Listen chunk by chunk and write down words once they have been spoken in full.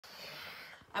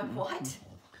I'm what?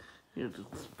 You're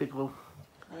despicable.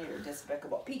 You're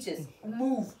despicable. Peaches,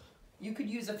 move. You could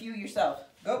use a few yourself.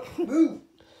 Go, move.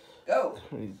 Go.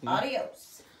 Crazy.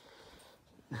 Adios.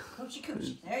 Coochie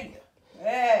coochie. There you go.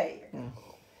 There you go.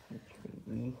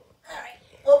 Crazy. All right.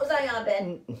 What was I on,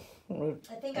 Ben?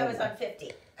 I think I was on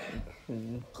 50.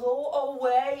 Go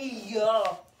away.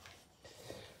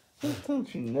 Sometimes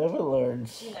she never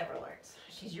learns. She never learns.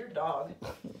 She's your dog.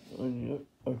 When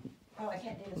Oh, I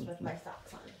can't do this with my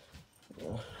socks on.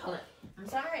 Hold on. I'm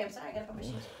sorry. I gotta put my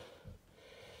shoes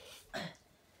on.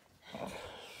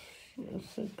 you're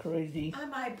so crazy.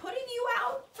 Am I putting you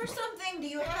out for something? Do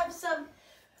you have some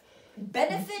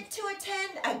benefit to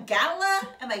attend? A gala?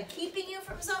 Am I keeping you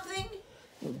from something?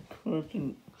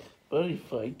 Fucking buddy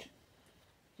fight.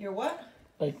 You're what?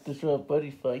 Like the show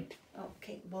buddy fight.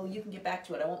 Okay, well, you can get back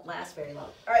to it. I won't last very long.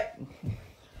 All right.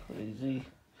 Crazy.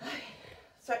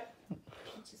 Sorry.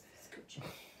 Peaches, scooch.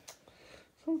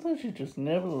 Sometimes you just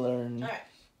never learn. All right.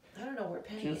 I don't know where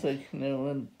Penny Just is. like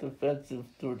never defensive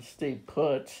towards stay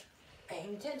put.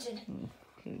 Paying attention.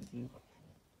 Crazy.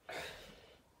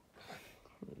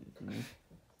 Crazy.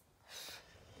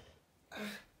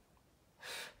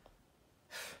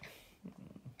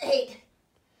 8,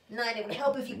 9. It would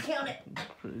help if you count it.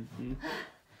 Crazy.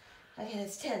 Okay,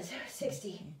 that's 10,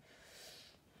 60.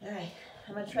 All right.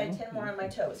 I'm going to try 10 more on my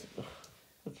toes.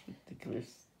 That's ridiculous.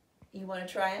 You want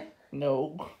to try it?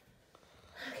 No.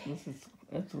 Okay. This is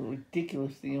absolutely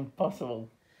ridiculously impossible.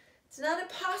 It's not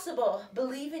impossible.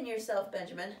 Believe in yourself,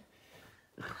 Benjamin.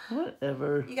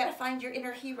 Whatever. You got to find your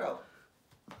inner hero.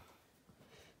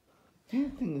 Do you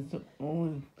think it's the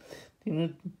only... Do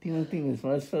you know thing is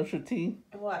my specialty?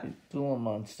 What? Duel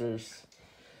monsters.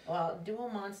 Well, dual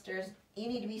monsters. You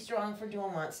need to be strong for dual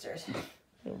monsters.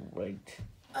 You're right.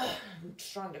 I'm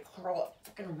strong to crawl a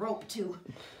freaking rope, too.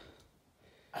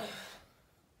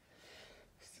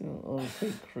 Still always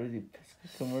hate crazy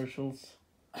biscuit commercials.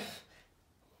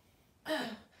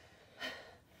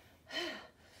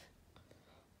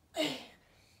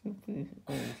 Simply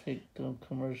always hate dumb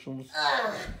commercials.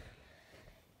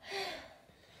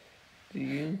 Do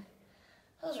you?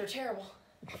 Those were terrible.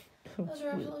 Those were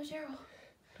absolutely terrible.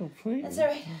 Completely. That's all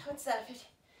right. What's that? 50?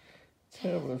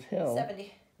 Terrible as hell.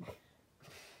 70.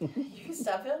 You can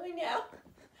stop filming now.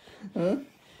 Huh?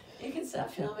 You can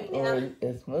stop filming now. Or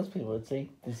as most people would say,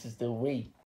 this is the way.